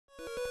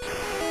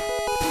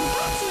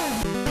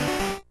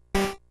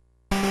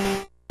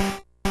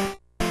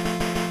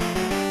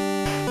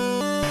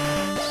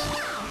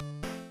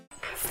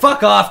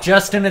Fuck off,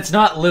 Justin. It's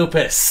not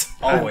lupus.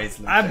 Always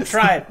lupus. I'm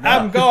trying. No.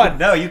 I'm going.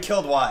 No, you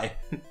killed Y.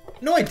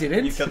 No, I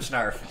didn't. You killed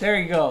Schnarf. There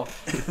you go.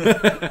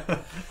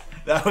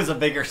 That was a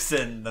bigger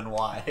sin than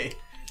Y.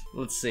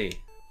 Let's see.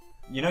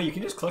 You know, you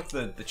can just click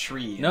the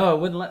tree. No, it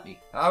wouldn't let me.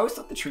 I always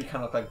thought the tree kind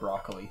of looked like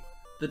broccoli.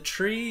 The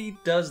tree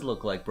does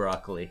look like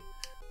broccoli,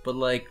 but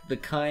like the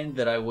kind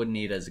that I wouldn't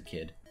eat as a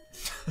kid.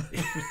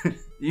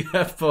 You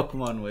have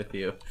Pokemon with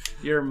you.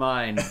 You're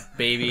mine,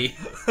 baby.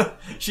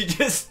 She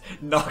just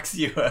knocks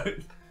you out.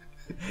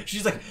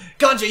 She's like,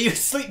 Ganja, you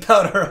sleep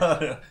powder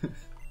on it.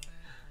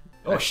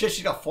 Oh shit,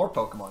 she's got 4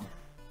 Pokemon.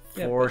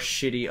 Yeah, 4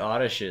 shitty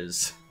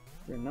Oddishes.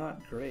 They're not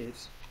great.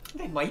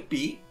 They might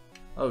be.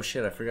 Oh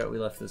shit, I forgot we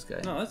left this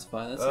guy. No, that's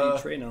fine. That's how you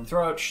train them.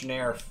 Throw out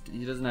Schnarf.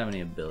 He doesn't have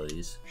any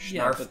abilities.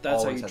 Yeah, Schnarf but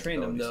that's how always you has train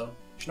them, abilities.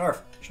 though.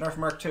 Schnarf. Schnarf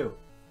Mark II.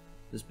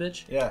 This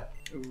bitch? Yeah.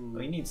 Ooh,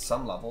 Well, you need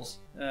some levels.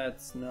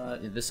 that's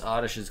not. Yeah, this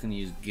Oddish is gonna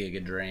use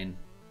Giga Drain.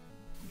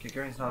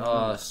 Gigadrain's not Oh,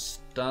 a move.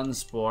 Stun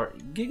Spore.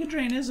 Giga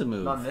Drain is a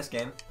move, Not in this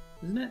game.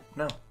 isn't it?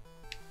 No.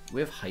 We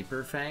have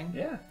Hyper Fang?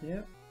 Yeah.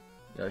 Yeah.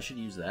 Yeah, I should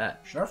use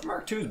that. Schnarf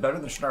Mark II is better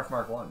than Schnarf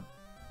Mark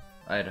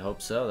I. I'd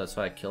hope so, that's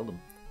why I killed him.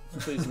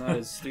 Hopefully he's not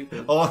as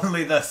stupid.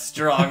 Only the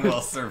strong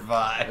will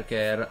survive.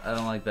 Okay, I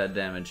don't like that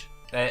damage.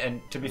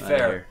 And to be Not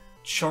fair, here.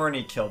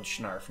 Chorny killed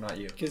Schnarf, not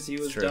you. Because he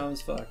was True. dumb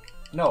as fuck.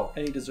 No.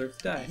 And he deserved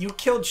to die. You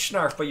killed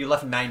Schnarf, but you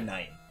left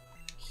 9-9.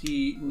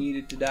 He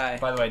needed to die.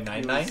 By the way, He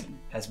 9-9 was-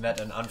 has met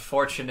an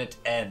unfortunate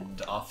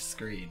end off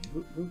screen.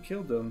 Who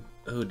killed him?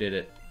 Who did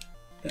it?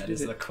 That did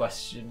is it? the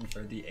question for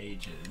the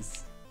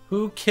ages.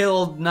 Who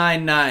killed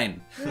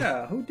 9-9?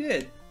 Yeah, who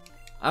did?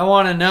 I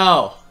want to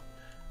know.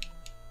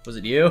 Was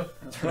it you?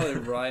 That's probably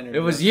Ryan or It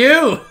was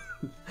you!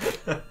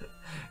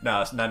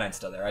 No, 9-9's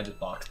still there. I just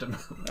boxed him.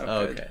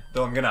 Okay.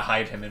 Though I'm gonna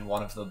hide him in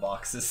one of the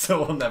boxes,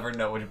 so we'll never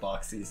know which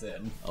box he's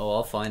in. Oh,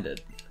 I'll find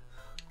it.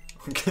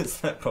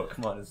 Because that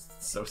Pokemon is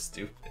so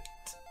stupid.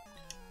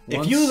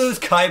 Once- If you lose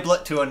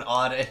Kyblet to an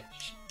Oddish...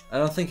 I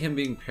don't think him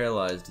being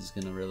paralyzed is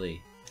gonna really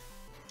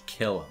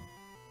kill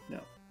him.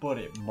 But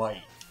it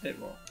might. It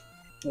won't.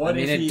 What I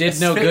mean, if it he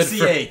did no good for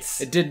asphyxiates?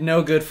 it did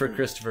no good for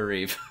Christopher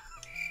Reeve.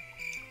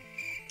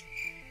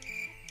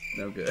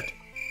 No good.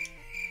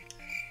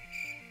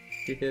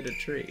 He hit a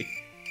tree.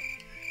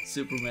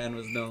 Superman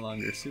was no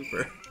longer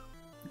super.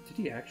 Did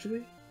he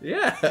actually?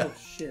 Yeah. Oh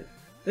shit.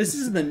 This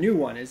is the new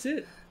one, is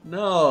it?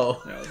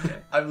 No. No, okay.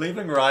 I'm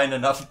leaving Ryan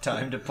enough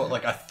time to put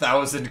like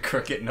 1,000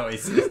 cricket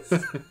noises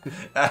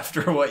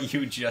after what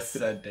you just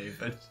said,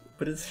 David.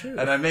 But it's true.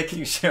 And I'm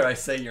making sure I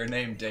say your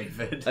name,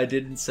 David. I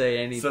didn't say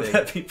So anything.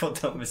 that people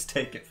don't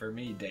mistake it for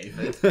me,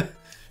 David.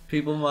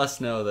 People must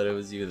know that it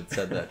was you that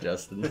said that,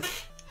 Justin.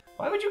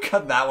 Why would you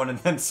cut that one and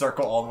then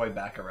circle all the way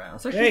back around?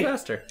 It's actually Hey.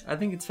 faster. I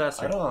think it's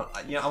faster. I don't.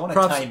 I want to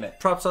Props, time it.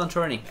 props on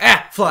Chorny.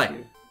 Ah, fly. Thank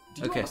you.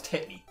 Did you Okay. almost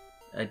hit me?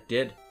 I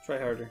did. Try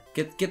harder.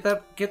 Get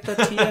that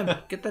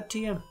TM. Get that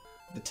TM.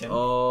 The Tim.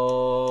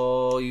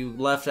 Oh, you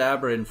left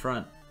Abra in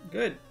front.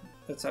 Good.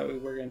 That's how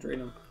we're gonna train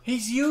him.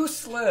 He's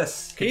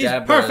useless. He's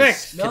Kadabra's-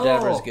 perfect! No.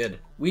 Kadabra's good.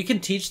 We can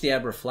teach the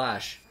Abra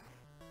Flash.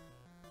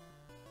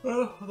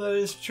 Oh, that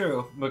is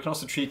true. We can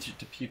also treat it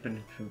to peep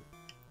and poop.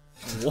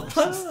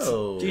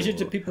 Whoa. Teach it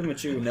to people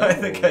mature. No. I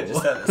think I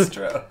just had a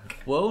stroke.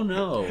 Whoa,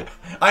 no.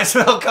 I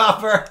smell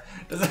copper.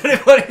 Does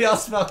anybody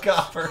else smell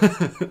copper?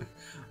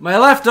 My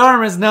left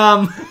arm is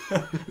numb.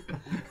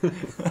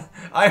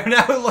 I'm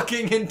now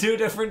looking in 2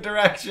 different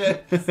directions.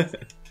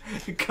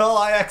 Call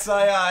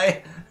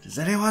IXII. Does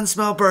anyone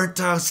smell burnt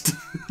toast?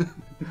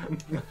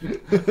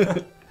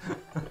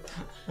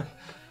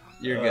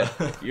 You're good.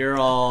 You're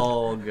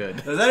all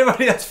good. Does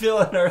anybody else feel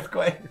an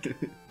earthquake?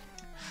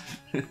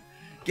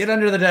 Get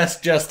under the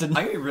desk, Justin.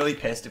 I'm gonna be really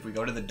pissed if we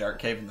go to the dark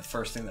cave and the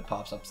first thing that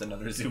pops up is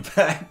another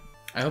Zubat.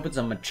 I hope it's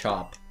a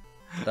Machop.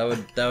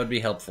 That would be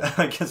helpful.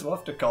 I guess we'll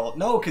have to call it.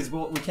 No, because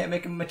we can't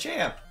make him a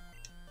champ.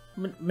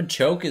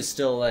 Machoke is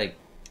still like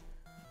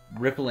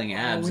rippling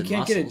abs we and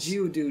can't get a muscles.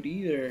 Geodude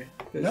either.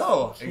 'cause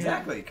No, we can't.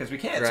 exactly, because we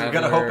can't. So we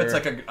gotta hope it's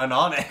like an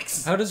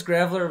Onyx. How does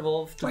Graveler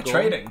evolve to By gold?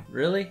 trading.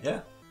 Really?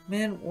 Yeah.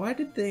 Man, why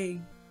did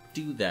they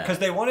do that? Because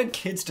they wanted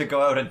kids to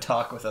go out and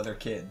talk with other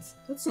kids.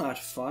 That's not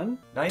fun.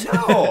 I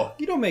know!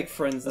 You don't make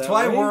friends That's that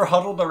why way. we're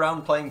huddled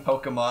around playing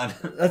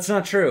Pokemon. That's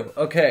not true.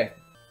 Okay.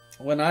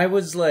 When I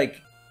was like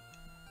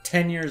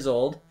 10 years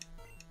old,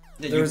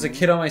 there was a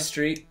kid on my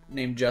street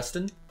named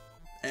Justin,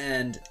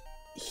 and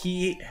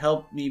he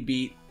helped me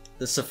beat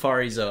the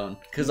Safari Zone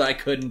because I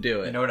couldn't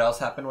do it. You know what else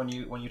happened when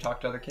you talk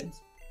to other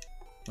kids?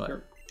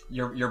 What?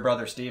 Your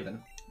brother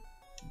Steven,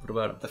 What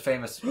about him? the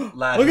famous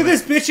lad. Look who at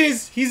this,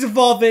 bitches! He's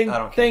evolving. I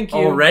don't care. Thank you.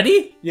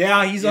 Already?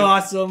 Yeah, he's Yeah.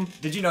 awesome.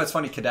 Did you know it's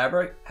funny?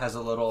 Kadabra has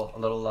a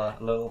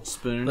little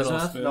Spoon in his little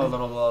mouth?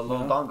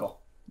 little dongle.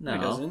 He No.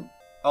 doesn't.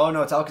 Oh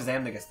no, it's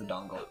Alakazam that gets the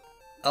dongle.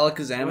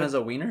 Alakazam What? has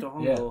a wiener?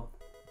 Dongle.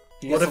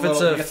 He What gets if it's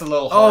he a... gets a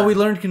little Oh, horn. we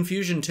learned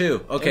Confusion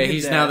too. Okay, Look at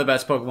he's that. now the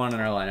best Pokemon in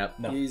our lineup.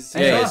 No. He's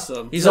Yeah, he is.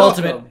 awesome. He's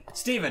Welcome. ultimate.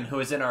 Steven, who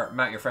is in our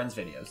Mount Your Friends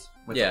videos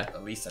with Yeah.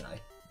 Elise and I,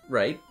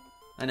 Right.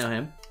 I know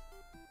him.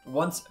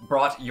 once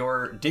brought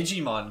your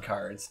Digimon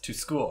cards to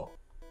school.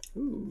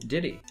 Ooh.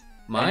 Did he?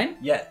 Mine?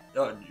 Yeah,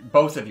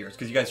 both of yours,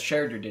 because you guys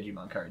shared your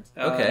Digimon cards.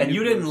 Okay. And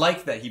you didn't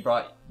like that he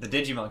brought the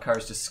Digimon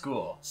cards to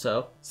school.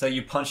 So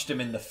you punched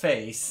him in the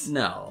face.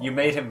 no. You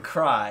made him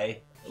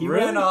cry. He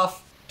Really? ran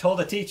off,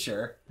 told a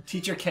teacher. The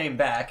teacher came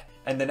back,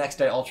 and the next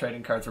day all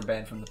trading cards were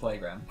banned from the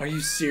playground. Are you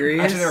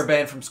serious? Actually, they were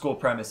banned from school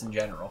premise in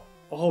general.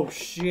 Oh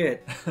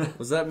shit!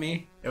 Was that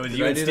me? It was Did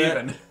you I and do that?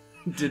 Steven.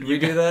 Did we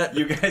do that?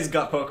 You guys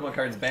got Pokemon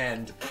cards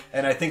banned,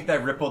 and I think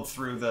that rippled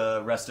through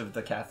the rest of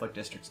the Catholic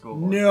district school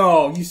board.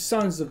 No, you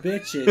sons of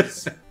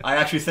bitches! I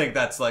actually think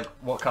that's like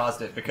what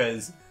caused it,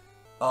 because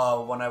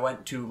when I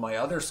went to my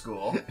other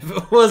school, If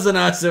it wasn't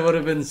us, it would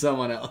have been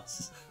someone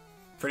else.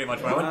 pretty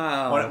much when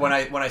I Wow.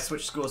 went when I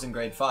switched schools in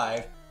grade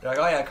 5, they're like,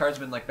 oh yeah, cards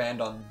been like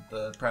banned on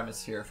the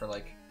premise here for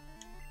like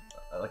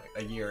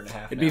a year and a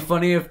half. It'd now. be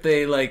funny if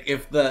they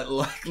if the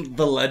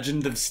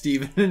legend of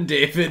Steven and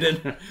David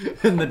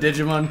and the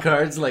Digimon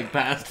cards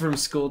passed from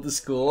school to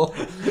school,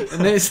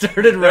 and they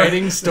started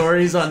writing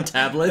stories on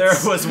tablets.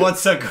 There was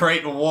once a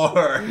great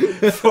war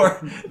for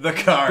the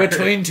card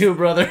Between two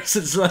brothers,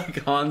 it's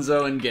like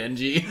Hanzo and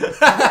Genji.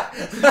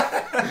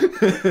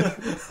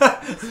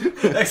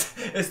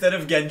 Instead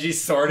of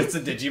Genji's sword, it's a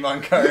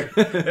Digimon card.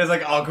 It's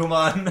like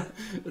Agumon.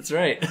 That's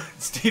right.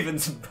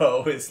 Steven's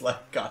bow is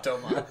like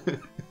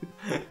Gatomon.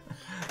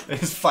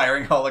 It's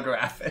firing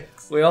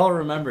holographics. We all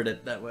remembered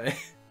it that way.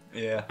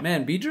 Yeah.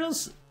 Man,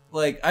 Beedrill's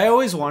I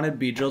always wanted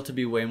Beedrill to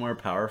be way more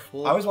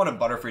powerful. I always wanted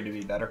Butterfree to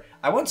be better.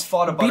 I once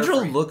fought a Butterfree.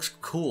 Beedrill looks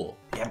cool.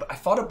 Yeah, but I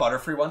fought a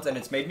Butterfree once, and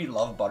it's made me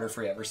love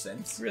Butterfree ever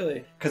since.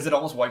 Really? Because it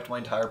almost wiped my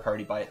entire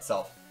party by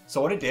itself. So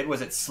what it did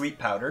was it sleep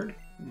powdered,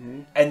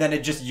 and then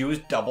it just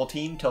used Double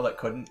Team till it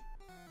couldn't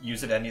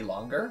use it any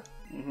longer,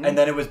 and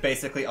then it was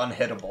basically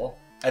unhittable.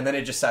 And then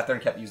it just sat there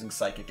and kept using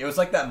Psychic. It was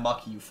like that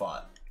Muck you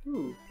fought.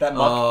 Ooh. That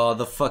Muck. Oh,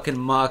 the fucking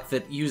Muck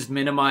that used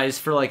Minimize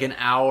for an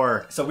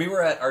hour. So we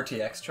were at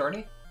RTX,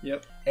 Chorny.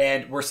 Yep.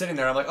 And we're sitting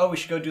there. I'm like, oh, we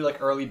should go do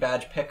early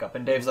badge pickup.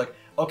 And Dave's like,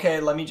 okay,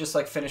 let me just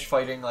finish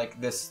fighting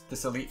this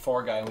Elite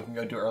Four guy, and we can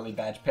go do early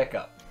badge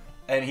pickup.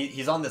 And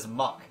he's on this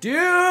Muck.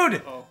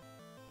 Dude! Oh.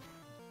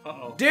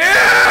 Uh-oh. Dude!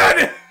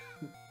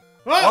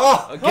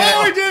 Oh, Okay.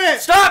 Oh, we did it!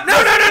 Stop! No!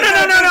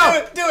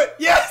 Do it!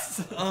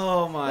 Yes!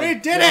 Oh my We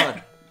did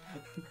God.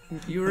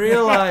 You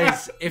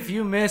realize if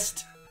you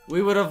missed,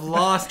 we would have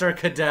lost our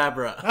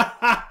Kadabra.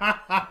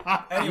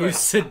 Anyway, You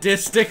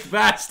sadistic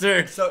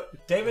bastard. so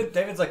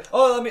David's like,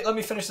 oh, let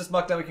me finish this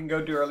Muck, then we can go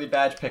do early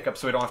badge pickup,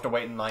 so we don't have to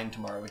wait in line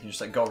tomorrow. We can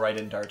just go right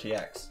into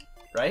RTX,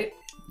 right?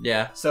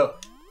 Yeah. So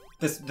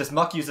this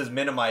Muck uses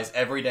Minimize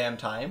every damn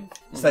time,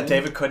 so that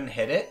David couldn't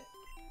hit it.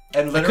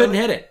 And I literally, couldn't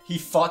hit it. He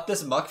fought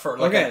this Muck for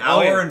Okay, an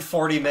hour yeah. and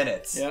 40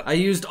 minutes. Yep. I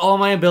used all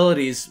my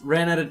abilities,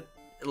 ran out of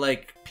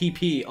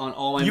PP on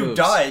all my You moves.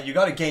 died, you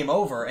got a game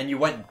over, and you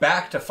went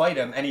back to fight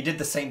him, and he did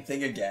the same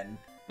thing again.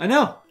 I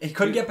know. He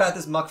couldn't get past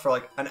this Muck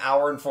for an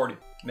hour and 40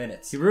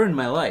 minutes. He ruined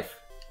my life.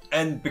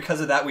 And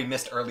because of that, we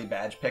missed early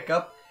badge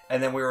pickup,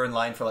 and then we were in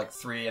line for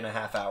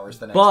 3.5 hours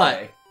the next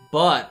day.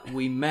 But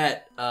we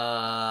met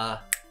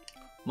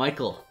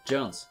Michael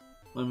Jones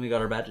when we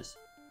got our badges.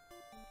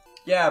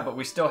 Yeah, but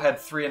we still had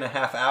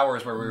 3.5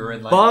 hours where we were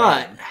in line. But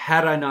waiting.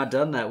 had I not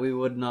done that, we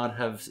would not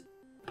have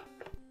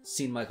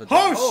seen Michael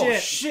Jones. Oh, Oh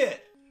shit!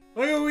 shit!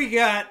 Look what we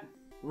got!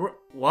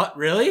 What?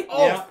 Really?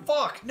 Oh Yeah.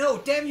 fuck! No,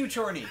 damn you,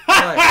 Chorny!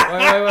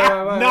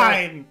 Wait.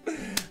 9!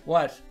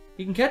 What?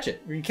 You can catch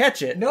it. We can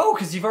catch it. No,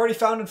 because you've already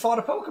found and fought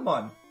a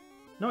Pokemon.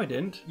 No, I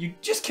didn't. You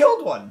just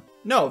killed one.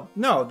 No,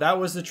 that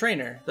was the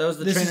trainer. That was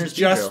the This trainer's is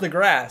just Beedrill. the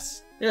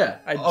grass. Yeah.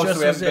 I Oh, just so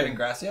we was haven't been in in.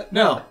 grass yet?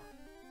 No.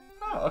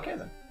 Oh, okay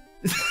then.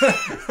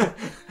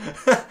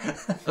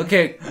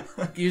 Okay.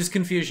 Use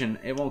confusion.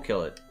 It won't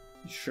kill it.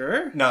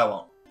 Sure? No, I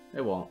won't.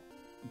 It won't.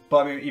 But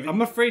I mean, even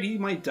I'm afraid he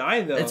might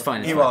die, though. It's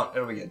fine. he It's fine. won't.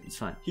 It'll be good. It's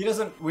fine. He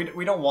doesn't.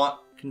 We don't want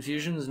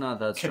Confusion is not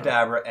that strong.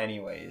 Kadabra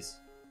anyways.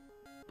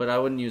 But I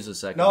wouldn't use a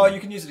second. No, one. you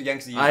can use it again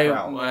because you use I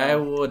Growl.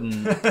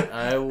 wouldn't.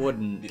 I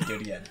wouldn't. Do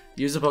it again.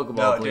 Use a Pokeball,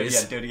 No,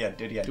 please. do it again.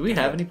 Do we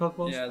have any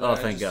Pokeballs? Yeah, oh, I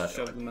thank just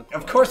God. shoved them at the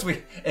Of bottom. course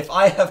we. If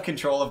I have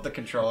control of the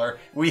controller,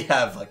 we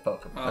have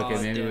Pokemon. Oh,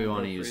 Okay, maybe damn, we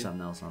want to Butterfree. use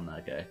something else on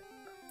that guy.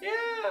 Yeah,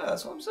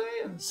 that's what I'm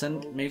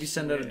saying. Maybe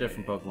send out a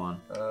different Pokemon.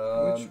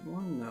 Which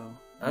one, though?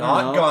 I don't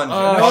Not know. Ganja.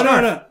 No,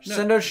 Snarf. no.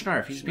 Send out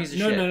Snarf. He's a piece of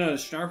shit. No.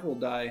 Snarf will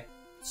die.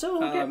 So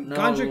we'll get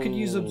Ganja could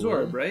use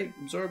Absorb, right?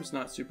 Absorb's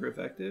not super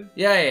effective.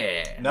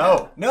 Yeah.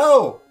 No.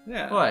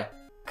 Yeah. Why?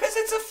 Because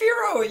it's a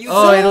Firo. It uses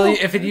Oh,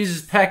 if it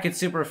uses Peck, it's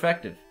super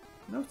effective.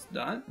 No, it's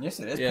not. Yes,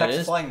 it is. Yeah, it Peck's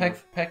is. flying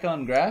move. Peck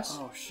on grass.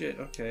 Oh shit.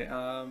 Okay.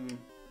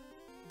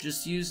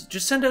 Just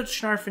send out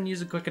Snarf and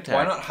use a quick attack.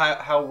 Why not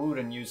how Wood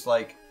and use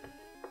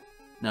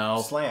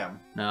No. Slam?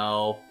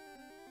 No.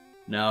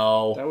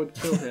 That would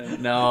kill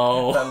him.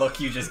 No. That look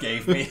you just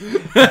gave me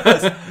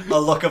was a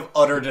look of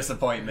utter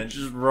disappointment.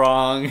 Just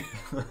wrong.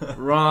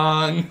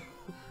 Wrong.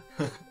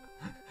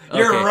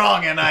 You're Okay.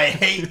 wrong, and I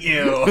hate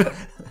you.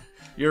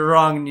 You're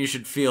wrong, and you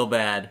should feel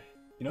bad.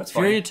 You know what's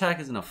Fury funny? attack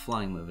isn't a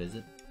flying move, is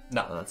it?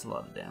 No, Oh, that's a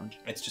lot of damage.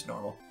 it's just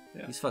normal.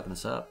 Yeah. He's fucking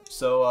us up.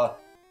 So,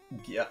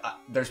 yeah,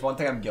 there's one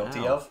thing I'm guilty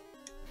Ow. of.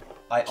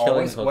 I Killing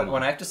always Pokemon.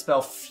 when I have to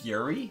spell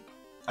Fury,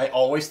 I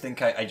always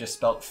think I just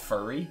spelt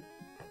furry.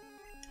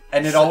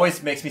 And it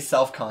always makes me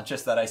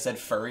self-conscious that I said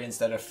furry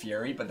instead of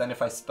fury, but then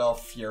if I spell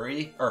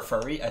fury, or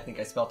furry, I think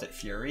I spelt it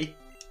fury.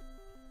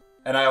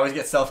 And I always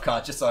get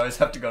self-conscious, so I always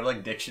have to go to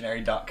like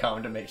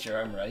dictionary.com to make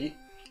sure I'm right.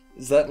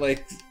 Is that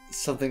like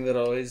something that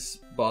always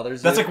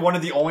bothers you? That's like one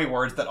of the only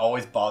words that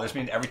always bothers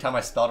me, and every time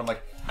I spell it, I'm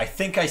like, I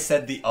think I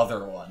said the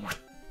other one.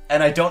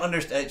 And I don't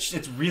understand,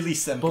 it's really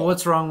simple. But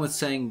what's wrong with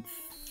saying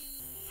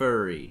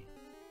furry?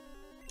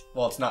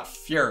 Well, it's not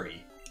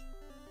fury.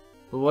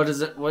 But what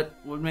is it?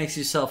 What makes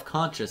you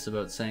self-conscious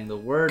about saying the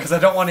word? Because I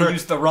don't want to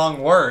use the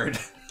wrong word.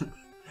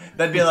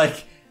 That'd be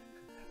like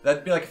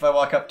if I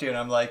walk up to you and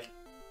I'm like,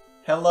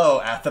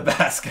 "Hello,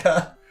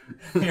 Athabasca."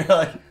 You're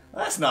like,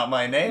 "That's not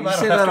my name. I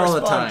don't have to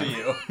respond to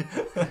you."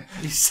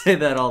 You say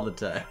that all the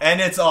time. And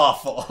it's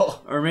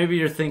awful. Or maybe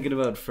you're thinking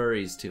about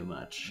furries too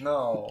much.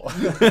 No.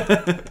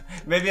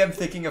 Maybe I'm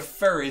thinking of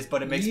furries,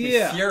 but it makes me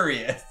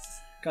furious.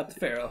 Got the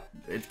pharaoh.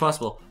 It's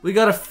possible. We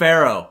got a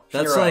pharaoh.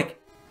 That's Pharaoh. like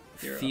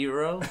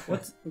Firo?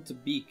 What's a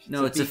beak?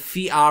 No, it's a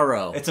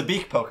Fiaro. It's a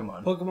beak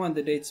Pokemon. Pokemon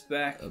that dates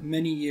back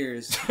many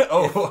years.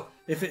 Oh.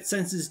 If it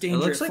senses It danger,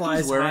 looks it like flies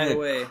he's wearing high a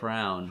away.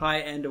 crown. High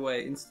and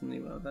away instantly.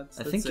 Well, that's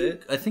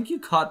it. I think you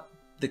caught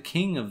the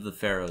king of the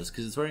pharaohs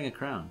because it's wearing a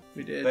crown.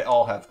 We did. They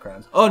all have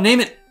crowns. Oh, name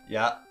it!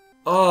 Yeah.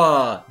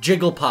 Oh,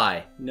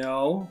 Jigglepie.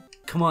 No.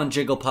 Come on,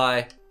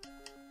 Jigglepie.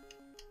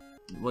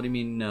 What do you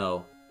mean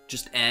no?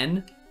 Just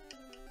N?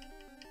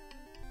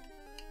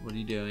 What are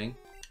you doing?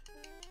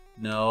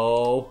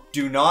 No.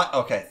 Do not.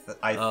 Okay.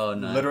 I Oh,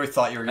 no. literally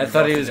thought you were. I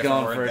thought he was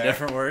going for a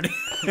different word.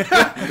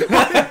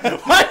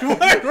 What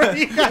word were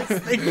you guys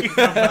thinking of?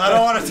 I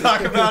don't want to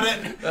talk about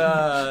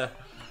it.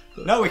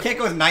 No, we can't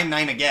go with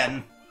 9-9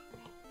 again.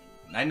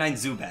 9-9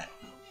 Zubat.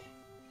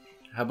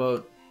 How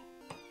about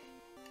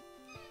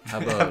How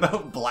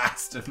about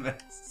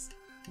Blastomus?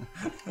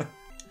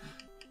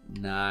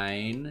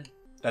 9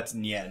 That's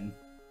Nien.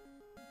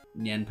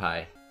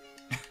 Nienpai.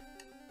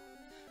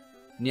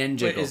 Nien Wait,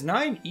 Jiggle. is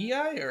 9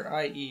 EI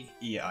or IE?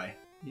 EI.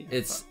 Yeah,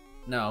 It's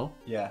no.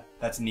 Yeah,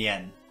 that's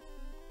Nien.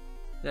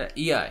 Yeah,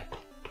 EI.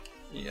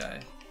 EI.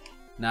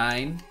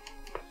 9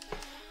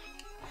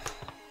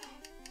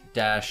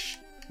 dash.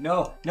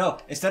 No.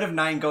 Instead of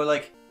 9, go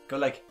like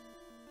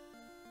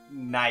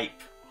Nipe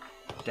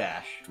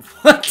dash.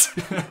 What?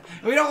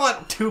 We don't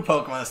want 2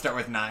 Pokemon that start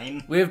with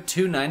 9. We have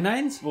 2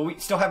 9-9s? Well, we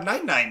still have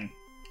 9-9.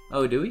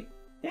 Oh, do we?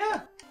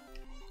 Yeah.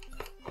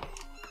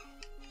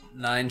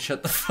 9,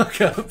 shut the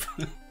fuck up.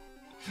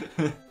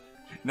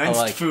 Ninth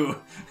like Fu.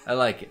 I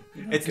like it.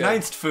 It's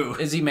Ninth Fu.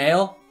 Is he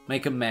male?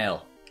 Make him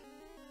male.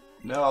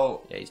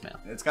 No. Yeah, he's male.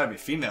 It's gotta be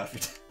female.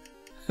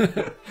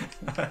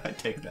 I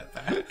take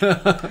that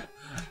back.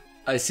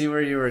 I see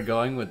where you were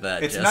going with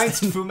that. It's Justin.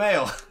 Ninth Fu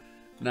male.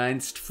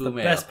 Ninth Fu The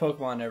male. best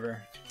Pokemon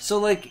ever. So,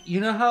 like, you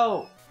know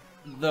how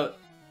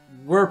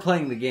we're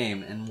playing the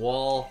game, and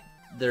while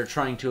they're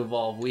trying to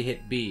evolve, we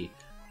hit B.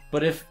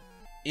 But if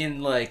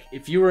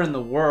you were in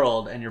the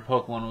world and your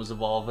Pokemon was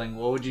evolving,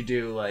 what would you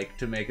do, like,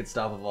 to make it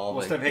stop evolving? Well,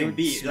 instead of hitting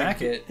B,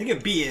 smack it. Think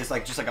of B as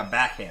like just like a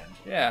backhand.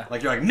 Yeah.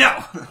 Like you're like,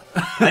 no,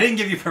 I didn't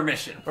give you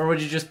permission. Or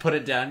would you just put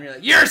it down and you're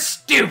like, you're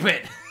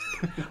stupid!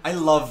 I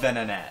love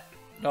Venonat.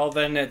 Oh,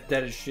 then that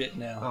is shit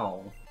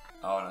now.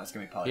 Oh no, it's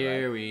gonna be Poliwag.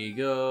 Here we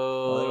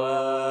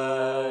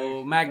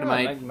go.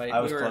 Magnemite. Magnemite. I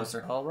was We were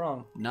closer. all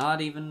wrong.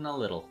 Not even a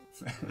little.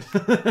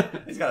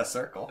 He's got a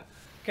circle.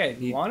 Okay,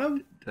 you want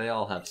him? They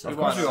all have Of something.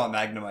 course we want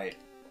Magnemite.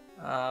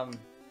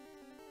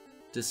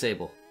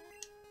 Disable.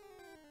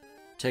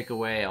 Take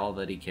away all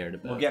that he cared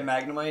about. We'll get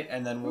Magnemite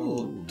and then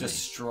we'll Ooh, nice.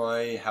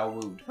 destroy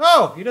Howwood.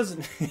 Oh, he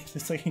doesn't.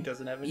 It's like he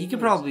doesn't have any. He could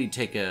moves. probably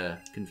take a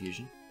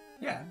confusion.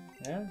 Yeah,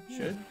 Yeah,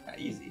 should.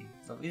 easy.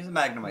 So he's a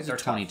Magnemite. He's They're a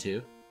tough.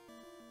 22.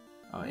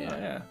 Oh, yeah.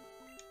 Yeah.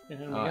 Hit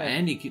him Oh, again.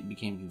 and he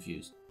became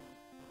confused.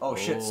 Oh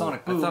shit, Oh,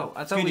 Sonic I Boom. thought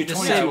It's gonna we do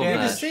 22 disabled We that.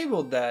 damage.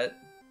 disabled that.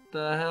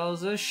 The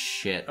hell's a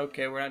shit?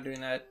 Okay, we're not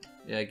doing that.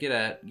 Yeah, get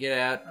out.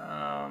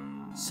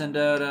 Send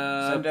out,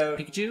 Send out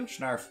Pikachu?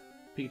 Snarf.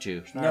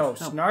 Pikachu. No,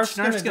 Snarf's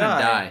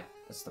gonna die.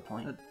 That's the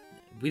point.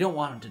 We don't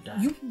want him to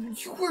die.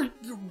 You were.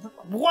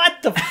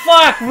 What the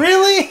fuck?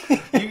 Really?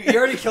 you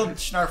already killed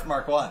Snarf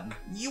Mark 1.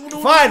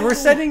 Fine, we're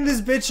sending this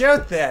bitch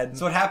out then.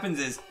 So what happens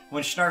is,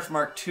 when Snarf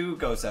Mark 2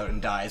 goes out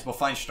and dies, we'll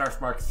find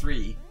Snarf Mark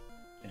 3,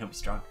 and he'll be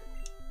stronger.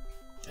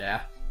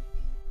 Yeah?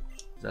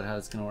 Is that how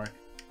it's gonna work?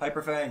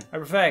 Hyper Fang.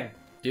 Hyperfang.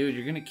 Dude,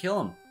 you're gonna kill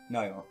him.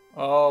 No, you won't.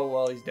 Oh,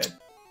 well, he's dead.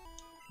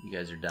 You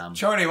guys are dumb.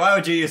 Chorny, why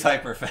would you use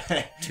Hyper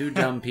Fang? 2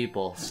 dumb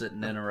people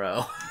sitting in a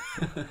row.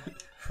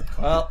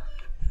 Well,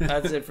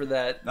 that's it for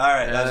that.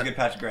 Alright, that was a good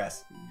patch of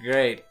grass.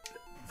 Great.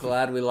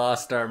 Glad we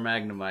lost our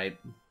Magnemite.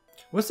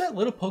 What's that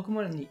little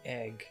Pokemon in the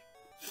egg?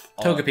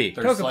 Togepi.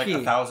 There's like Togepi.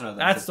 1,000 of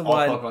them. That's the all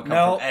one. Pokemon come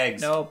No, from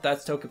eggs. no,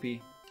 that's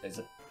Togepi. Is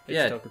it? It's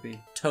Yeah. Togepi.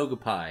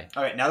 Togepi.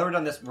 Alright, now that we're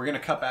done this, we're gonna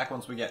cut back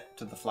once we get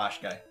to the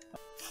Flash guy.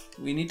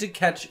 We need to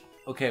catch...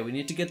 Okay, we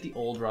need to get the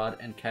old rod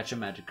and catch a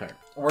Magikarp.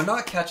 We're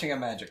not catching a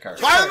Magikarp.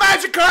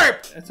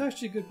 That's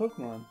actually a good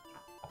Pokemon.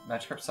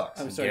 Magikarp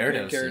sucks. I'm sorry,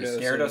 Gyarados Gyarados.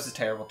 Gyarados is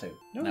terrible too.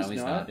 No, No, he's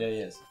he's not. Yeah, he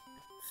is.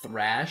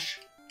 Thrash.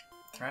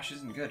 Thrash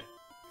isn't good.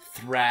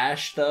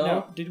 Thrash, though?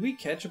 Now, did we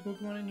catch a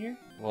Pokemon in here?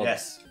 Well,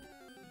 Yes.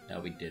 No,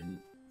 we didn't.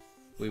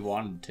 We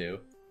wanted to.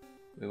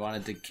 We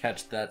wanted to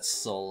catch that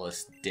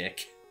soulless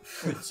dick.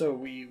 Wait, so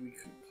we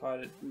caught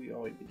it. We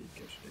did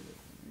catch it.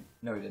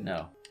 No, we didn't.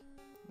 No?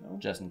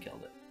 Justin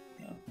killed it.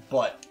 No.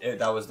 But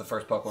that was the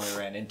first Pokemon we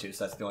ran into,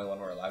 so that's the only one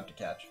we're allowed to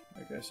catch.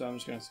 Okay, so I'm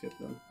just gonna skip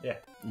them. Yeah.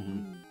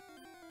 Mm-hmm.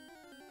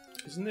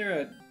 Isn't there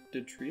a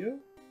Detrio?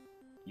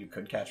 You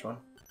could catch one.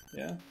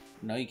 Yeah.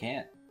 No, you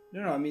can't.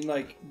 No, I mean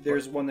like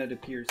there's one that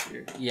appears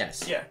here.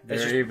 Yes. Yeah.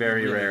 Very, It's just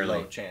very really rarely.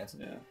 low chance.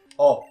 Yeah.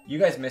 Oh, you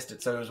guys missed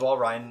it. So it was while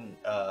Ryan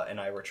and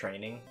I were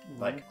training,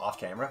 like off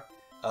camera.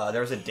 There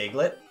was a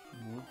Diglett,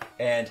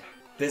 and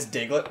this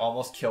Diglett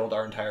almost killed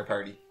our entire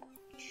party.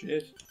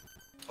 Shit.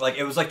 Like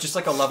it was like just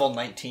like a level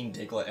 19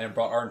 Diglett, and it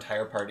brought our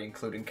entire party,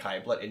 including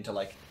Kyblet, into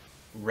like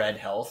red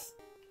health.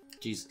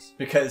 Jesus.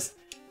 Because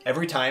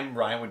every time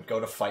Ryan would go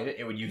to fight it,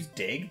 it would use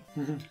Dig.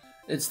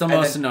 It's the And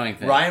most then annoying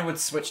thing. Ryan would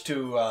switch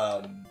to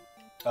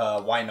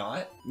Why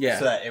Not? Yeah.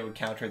 So that it would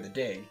counter the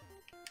Dig.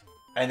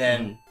 And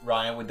then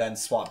Ryan would then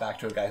swap back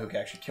to a guy who could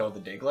actually kill the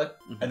Diglett,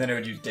 and then it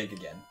would use Dig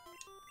again.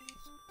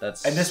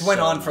 That's And this went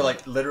so on for annoying.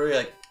 like literally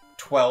like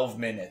 12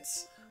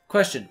 minutes.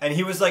 Question. And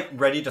he was like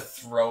ready to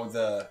throw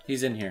the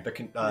He's in here.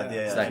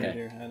 Yeah, Second. I'm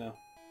here, I know.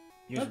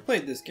 he was I've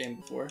played this game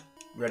before.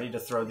 ready to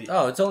throw the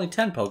Oh, it's only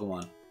 10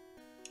 Pokemon.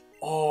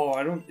 Oh,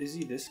 I don't. Is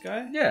he this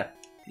guy? Yeah.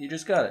 You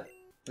just got it.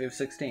 We have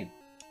 16.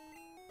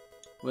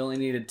 We only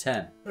needed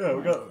 10. Yeah,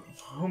 we got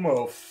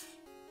Homo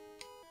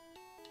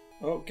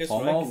Oh, guess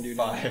what I Homo can do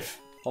now. 5.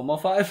 Homo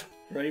 5?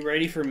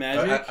 Ready for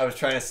magic? I was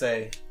trying to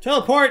say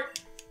Teleport!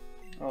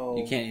 Oh.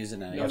 You can't use it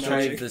now. You No have to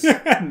leave magic.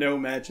 this. No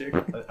magic.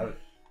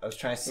 I was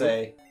trying to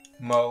say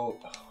Homo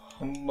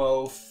 5.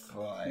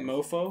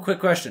 Mofo? Quick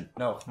question.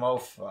 No, Homo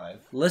 5.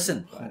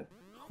 Listen.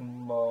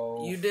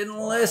 Homo You didn't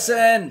 5.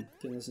 listen.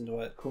 Didn't listen to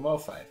what? Homo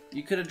 5.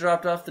 You could have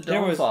dropped off the There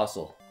dome was-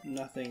 fossil.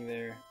 Nothing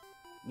there.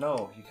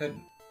 No, you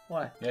couldn't.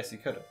 Why? Yes, you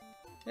could have.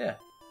 Yeah.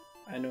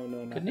 I know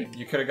Couldn't nothing.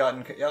 You could have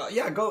gotten.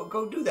 Yeah,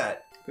 go do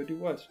that. Go do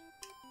what?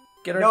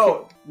 Get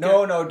our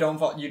No, don't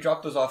fall. You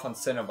drop those off on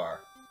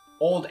Cinnabar.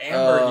 Old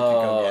Amber, you could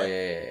go Oh, get.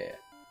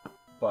 yeah.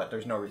 But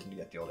there's no reason to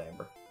get the old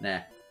Amber. Nah.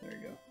 There you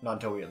go. Not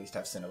until we at least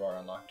have Cinnabar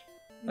unlocked.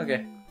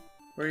 Okay.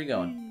 Where are you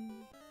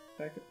going?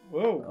 Back up.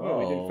 Whoa,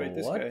 we didn't fight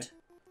this what? guy.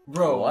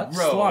 Row, What?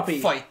 Sloppy.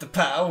 fight the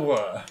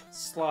power.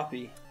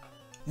 Sloppy.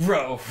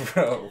 Row,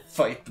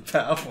 fight the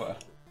power.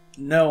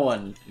 No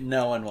one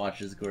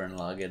watches Gurren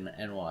Lagann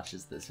and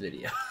watches this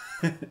video.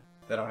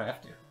 They don't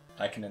have to.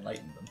 I can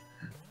enlighten them.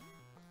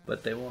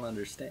 But they won't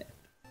understand.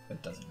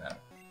 It doesn't matter.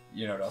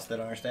 You know what else they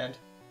don't understand?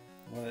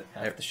 What?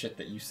 Half the shit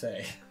that you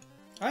say.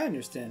 I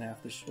understand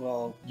half the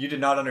well, You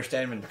did not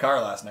understand him in the car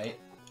last night.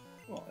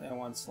 I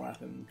want to slap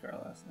him in the car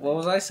last night. What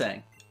was I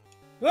saying?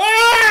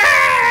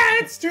 Ah!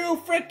 It's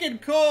too freaking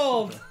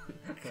cold!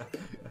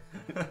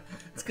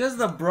 It's because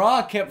the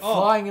bra kept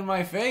flying in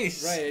my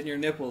face. Right, and your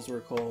nipples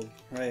were cold.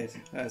 Right,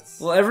 that's...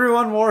 Well,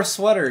 everyone wore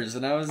sweaters,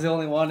 and I was the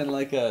only one in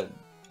like a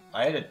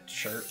I had a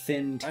shirt.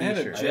 thin t-shirt. I had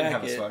a I didn't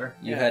have a jacket. sweater.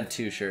 You Yeah. had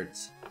 2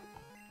 shirts.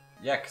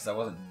 Yeah, because I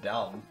wasn't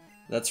dumb.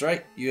 That's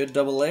right. You had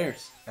double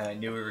layers. And I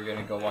knew we were going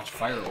to go watch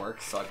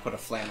fireworks, so I put a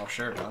flannel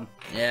shirt on.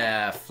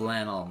 Yeah,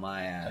 flannel,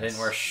 my ass. I didn't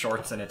wear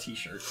shorts and a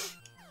t-shirt.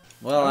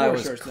 Well, I wore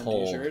was shorts and a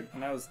cold. t-shirt,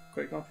 and I was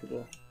quite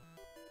comfortable.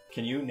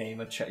 Can you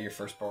name your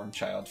firstborn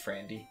child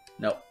Frandy?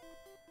 No,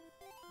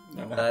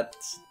 No.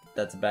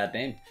 that's a bad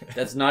name.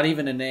 That's not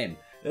even a name.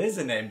 It is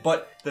a name,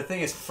 but the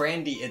thing is,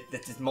 Frandy,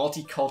 it's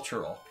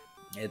multicultural.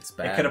 It's It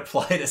bad. could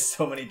apply to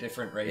so many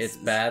different races.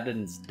 It's bad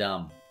and it's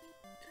dumb.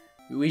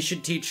 We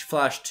should teach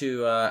Flash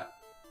to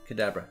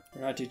Kadabra.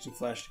 We're not teaching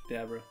Flash to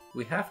Kadabra.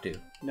 We have to.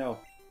 No,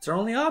 It's our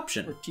only we're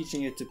option.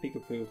 teaching it to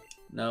Peekapoo.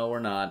 No, we're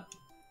not.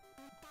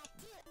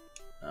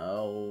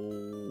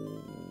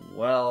 Oh,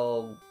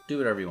 well, do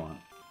whatever you want.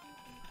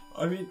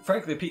 I mean,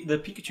 frankly, the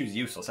Pikachu's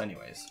useless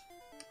anyways.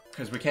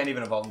 Because we can't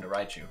even evolve him to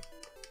Raichu.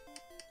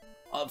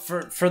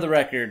 For the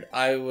record,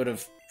 I would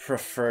have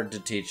preferred to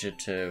teach it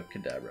to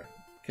Kadabra.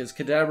 Because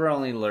Kadabra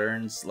only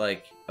learns,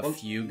 like, a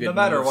few good No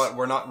matter moves. what,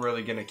 we're not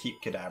really going to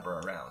keep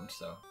Kadabra around,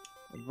 so...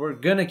 We're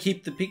gonna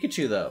keep the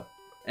Pikachu, though.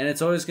 And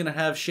it's always gonna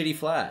have shitty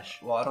Flash.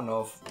 Well, I don't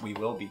know if we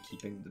will be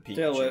keeping the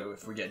Tell Pikachu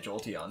if we get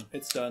Jolteon.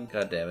 It's done.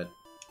 God damn it.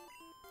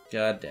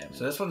 God damn it.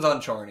 So this one's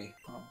on Chorny.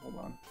 Oh, hold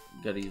on.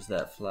 Gotta use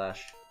that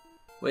Flash.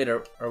 Wait,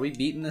 are we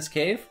beating this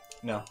cave?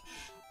 No.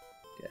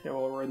 Yeah,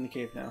 well, we're in the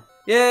cave now.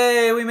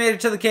 Yay, we made it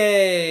to the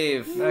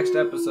cave! Next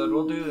episode,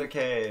 we'll do the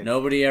cave.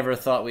 Nobody ever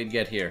thought we'd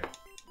get here.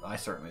 I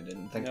certainly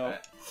didn't think No.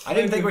 that. I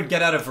didn't think we'd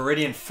get out of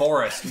Viridian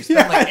Forest. We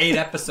spent like 8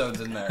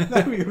 episodes in there.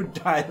 we would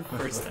die the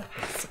first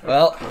episode.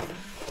 Well,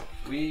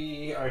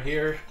 we are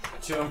here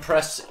to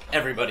impress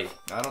everybody.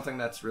 I don't think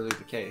that's really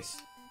the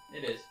case.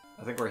 It is.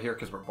 I think we're here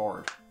because we're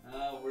bored.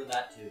 We're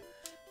that too.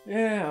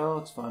 Yeah, oh,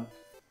 it's fun.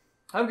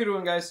 Have a good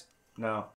one, guys. No.